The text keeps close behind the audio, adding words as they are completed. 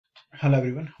Hello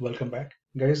everyone, welcome back.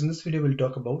 Guys, in this video we'll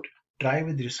talk about try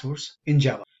with resource in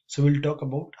Java. So we'll talk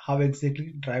about how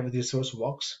exactly try with resource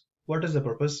works, what is the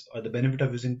purpose or the benefit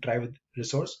of using try with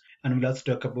resource, and we'll also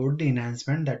talk about the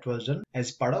enhancement that was done as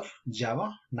part of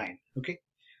Java 9. Okay,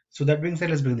 so that being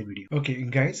said, let's begin the video. Okay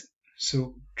guys,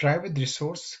 so try with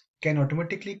resource can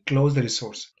automatically close the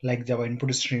resource like Java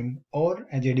InputStream or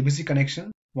a JDBC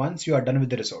connection once you are done with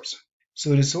the resource.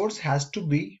 So resource has to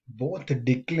be both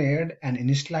declared and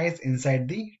initialized inside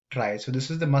the try. So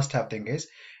this is the must-have thing, guys.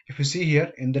 If you see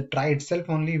here in the try itself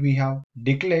only, we have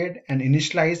declared and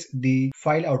initialized the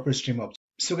FileOutputStream object.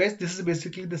 So guys, this is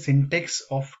basically the syntax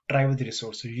of try with the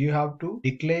resource. So you have to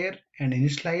declare and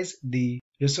initialize the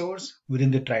resource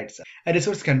within the try itself. A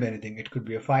resource can be anything. It could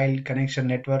be a file, connection,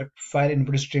 network, file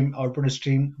input stream, output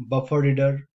stream, buffer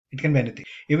reader. It can be anything.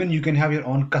 Even you can have your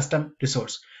own custom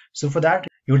resource. So for that,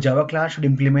 your Java class should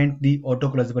implement the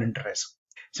auto-closable interface.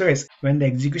 So guys, when the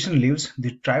execution leaves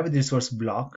the try with resource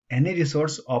block, any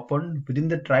resource opened within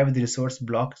the try with resource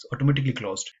block is automatically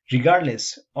closed,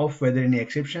 regardless of whether any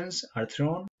exceptions are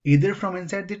thrown either from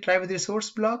inside the try with resource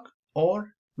block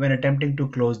or when attempting to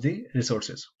close the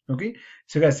resources. Okay,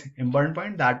 so guys, important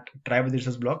point that try with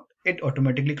resource block, it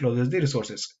automatically closes the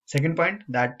resources. Second point,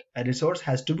 that a resource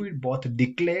has to be both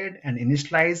declared and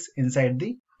initialized inside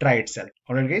the try itself.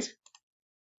 Alright guys.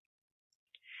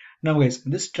 Now guys,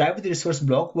 this try with resource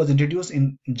block was introduced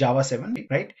in Java 7,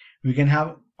 right? We can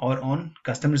have our own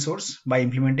custom resource by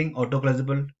implementing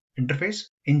auto-closable interface.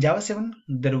 In Java 7,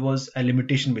 there was a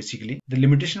limitation basically. The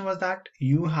limitation was that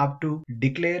you have to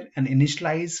declare and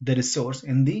initialize the resource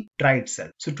in the try itself.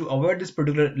 So to avoid this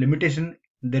particular limitation,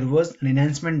 there was an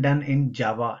enhancement done in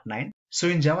Java 9. So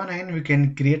in Java 9, we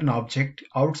can create an object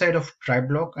outside of try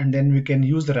block and then we can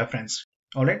use the reference.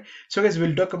 Alright, so guys,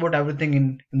 we'll talk about everything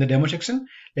in the demo section.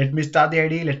 Let me start the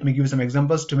IDE. Let me give you some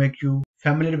examples to make you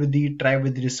familiar with the try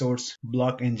with resource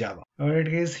block in Java. Alright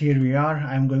guys, here we are.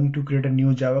 I'm going to create a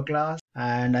new Java class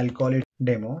and I'll call it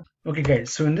demo. Okay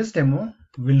guys, so in this demo,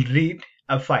 we'll read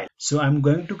a file. So I'm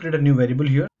going to create a new variable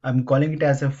here. I'm calling it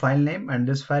as a file name and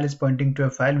this file is pointing to a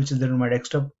file which is there on my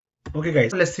desktop. Okay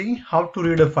guys, let's see how to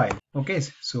read a file. Okay,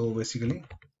 so basically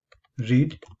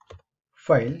read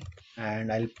file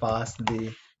and I'll pass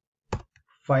the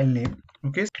file name.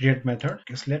 Okay, create method.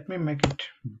 Okay, so let me make it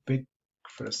big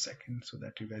for a second so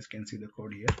that you guys can see the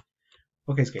code here.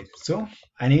 Okay guys, so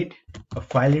I need a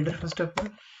file reader. First of all,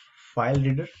 file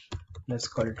reader, let's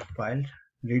call it file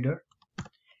reader.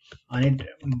 I need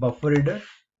buffer reader,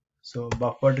 so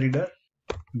buffer reader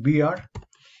br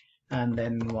and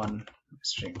then one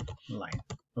string line.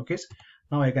 Okay, so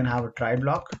now I can have a try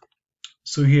block.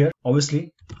 So here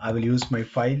obviously I will use my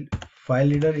file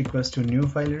reader equals to new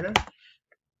file reader.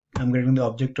 I'm getting the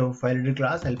object of file reader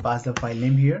class. I'll pass the file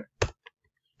name here.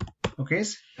 Okay,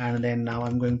 and then now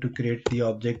I'm going to create the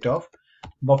object of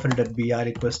buffer reader br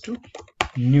equals to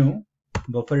new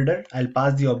buffer reader. I'll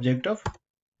pass the object of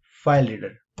file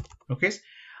reader. Okay,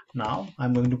 now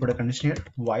I'm going to put a condition here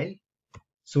while.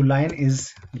 So line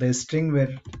is the string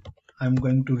where I'm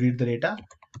going to read the data,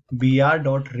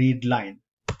 br.read line.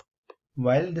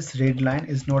 While this read line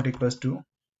is not equals to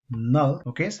null.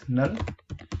 Okay, so null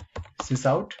sys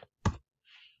out,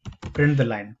 print the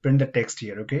line, print the text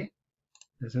here. Okay,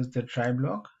 this is the try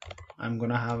block. I'm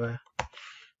gonna have a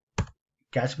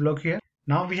catch block here.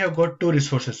 Now we have got two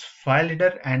resources, file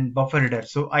reader and buffer reader.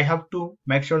 So I have to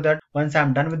make sure that once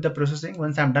I'm done with the processing,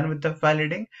 once I'm done with the file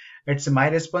reading, it's my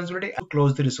responsibility to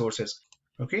close the resources.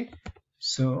 Okay,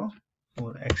 so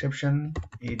for exception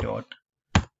a dot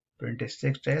print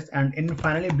text test, and in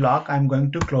finally block I'm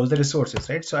going to close the resources,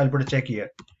 right? So I'll put a check here.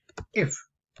 If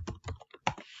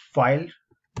file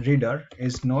reader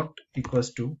is not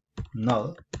equals to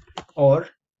null, or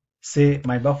say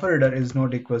my buffer reader is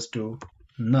not equals to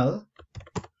null,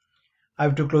 I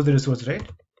have to close the resource, right?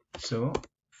 So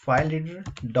file reader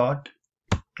dot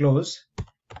close,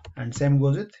 and same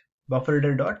goes with buffer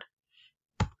reader dot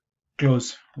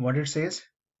close. What it says,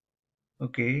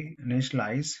 okay,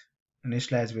 initialize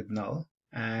with null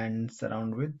and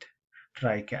surround with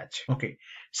try catch. Okay,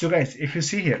 so guys, if you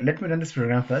see here, let me run this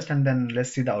program first and then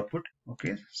let's see the output.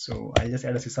 Okay, so I'll just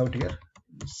add a sysout here,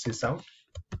 sysout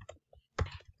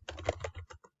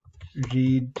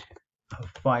read a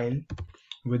file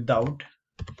without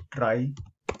try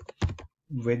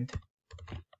with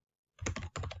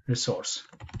resource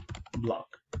block.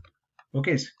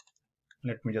 Okay, so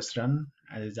let me just run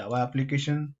as a Java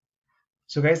application.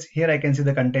 So guys, here I can see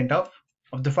the content of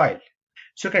the file.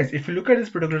 So guys, if you look at this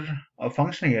particular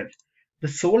function here, the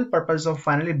sole purpose of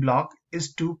finally block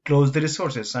is to close the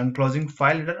resources. So I'm closing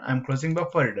file reader, I'm closing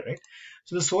buffer reader, right?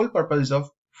 So the sole purpose of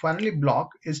finally block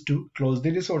is to close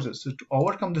the resources. So to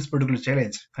overcome this particular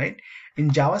challenge, right?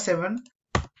 In Java 7,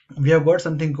 we have got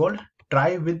something called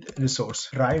try with resource.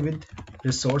 Try with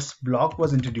resource block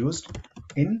was introduced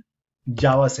in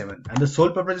Java 7, and the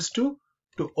sole purpose is to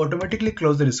automatically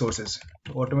close the resources.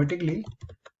 To automatically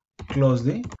close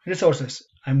the resources.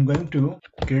 I'm going to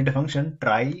create a function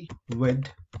try with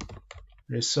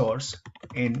resource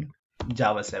in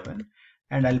Java 7,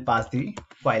 and I'll pass the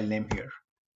file name here.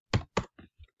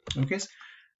 Okay,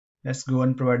 let's go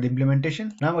and provide the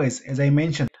implementation. Now guys, as I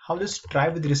mentioned, how this try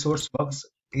with resource works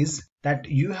is that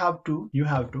you have to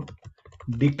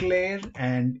declare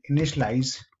and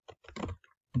initialize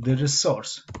the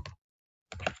resource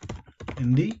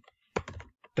in the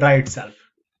try itself.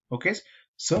 Okay,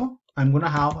 so I'm gonna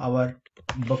have our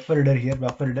buffer reader here,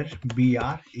 buffer reader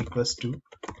br equals to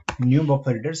new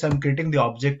buffer reader. So I'm creating the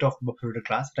object of buffer reader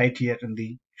class right here in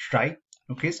the try.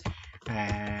 Okay,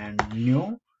 and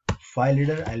new file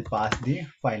reader, I'll pass the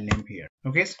file name here.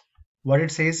 Okay, what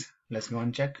it says, let's go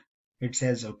and check. It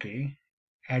says okay,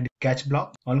 add catch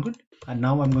block, all good. And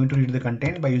now I'm going to read the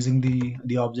content by using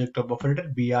the object of buffer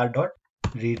reader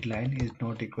br.readLine is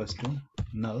not equals to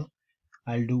null.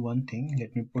 I'll do one thing,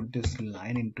 let me put this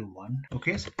line into 1.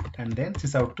 Okay, and then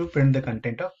sys out to print the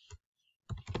content of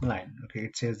line. Okay,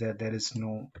 it says that there is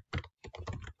no.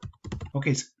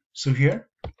 Okay, so here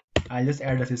I'll just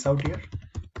add a sys out here.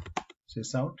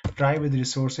 Sys out try with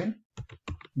resource in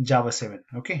Java 7.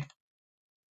 Okay,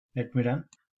 let me run.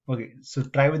 Okay, so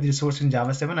try with resource in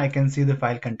Java 7, I can see the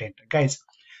file content, guys.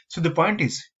 So the point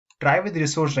is try with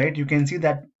resource, right? You can see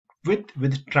that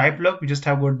with try block we just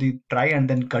have got the try and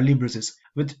then curly braces.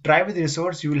 With try with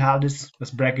resource you will have this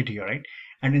bracket here, right?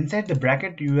 And inside the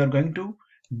bracket you are going to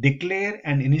declare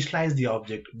and initialize the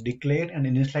object, declare and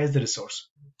initialize the resource.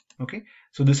 Okay,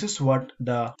 so this is what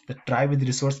the try with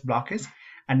resource block is.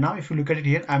 And now if you look at it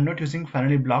here, I'm not using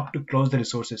finally block to close the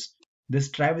resources. This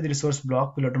try with resource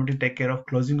block will automatically take care of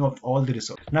closing of all the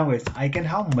resources. Now guys, I can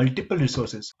have multiple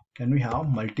resources. Can we have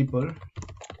multiple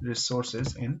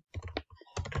resources in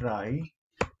try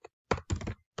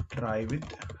with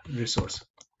resource?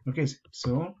 Okay,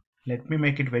 so let me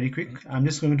make it very quick. I'm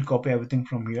just going to copy everything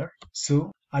from here.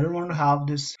 So I don't want to have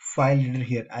this file reader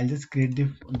here. I'll just create the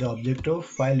object of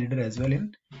file reader as well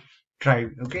in try.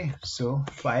 Okay, so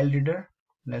file reader,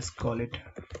 let's call it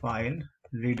file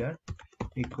reader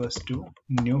equals to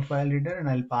new file reader, and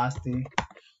I'll pass the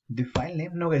file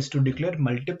name. Now guys, to declare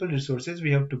multiple resources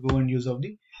we have to go and use of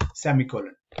the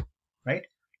semicolon, right?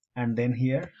 And then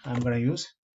here I'm gonna use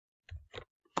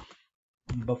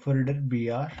buffer reader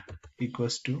br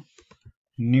equals to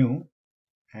new,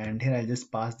 and here I'll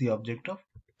just pass the object of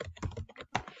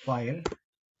file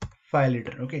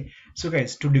reader. Okay, so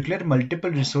guys, to declare multiple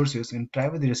resources in try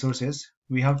with resources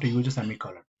we have to use a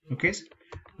semicolon. Okay,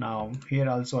 now here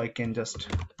also I can just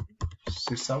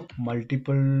sys out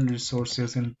multiple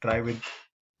resources in try with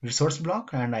resource block,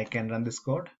 and I can run this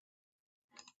code,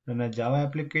 run a Java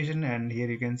application, and here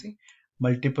you can see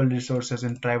multiple resources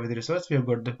in try with resource. We have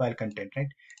got the file content, right?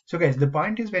 So guys, the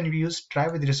point is when we use try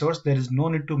with resource, there is no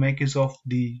need to make use of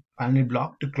the finally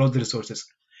block to close the resources.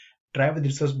 Try with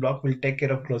resource block will take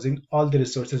care of closing all the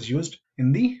resources used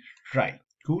in the try.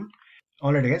 Cool.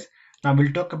 Alright guys, now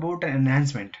we'll talk about an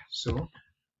enhancement. So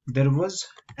there was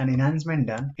an enhancement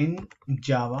done in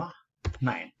Java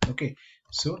 9. Okay,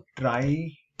 so try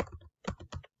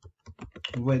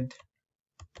with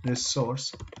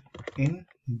resource in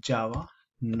Java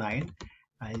 9,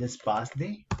 I'll just pass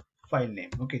the file name.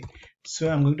 Okay, so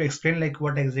I'm going to explain like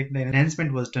what exactly the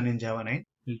enhancement was done in Java 9.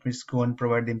 Let me just go and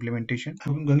provide the implementation.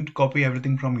 I'm going to copy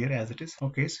everything from here as it is.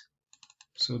 Okay,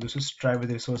 so this is try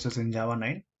with resources in Java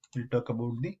 9. We'll talk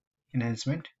about the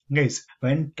enhancement. Guys,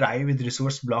 when try with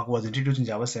resource block was introduced in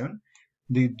Java 7,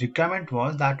 the requirement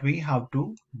was that we have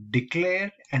to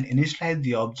declare and initialize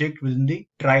the object within the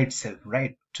try itself,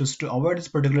 right? Just to avoid this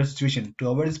particular situation, to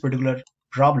avoid this particular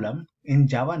problem, in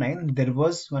Java 9 there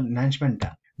was one enhancement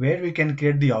done where we can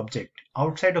create the object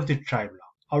outside of the try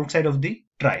block, outside of the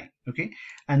try. Okay,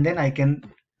 and then I can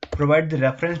provide the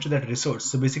reference to that resource.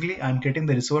 So basically I'm creating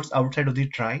the resource outside of the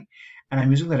try, and I'm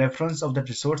using the reference of that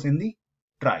resource in the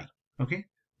try. Okay,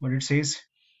 what it says,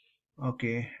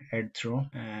 okay, add through,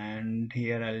 and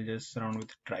here I'll just run with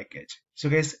try catch. So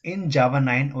guys, in Java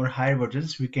 9 or higher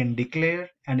versions we can declare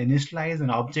and initialize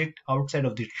an object outside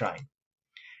of the try,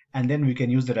 and then we can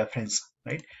use the reference,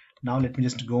 right? Now let me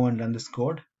just go and run this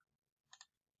code,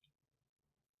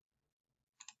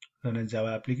 run a Java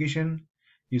application.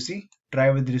 You see try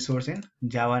with resource in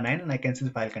Java 9, and I can see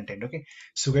the file content. Okay,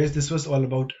 so guys, this was all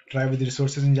about try with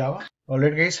resources in Java.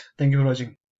 Alright guys, thank you for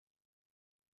watching.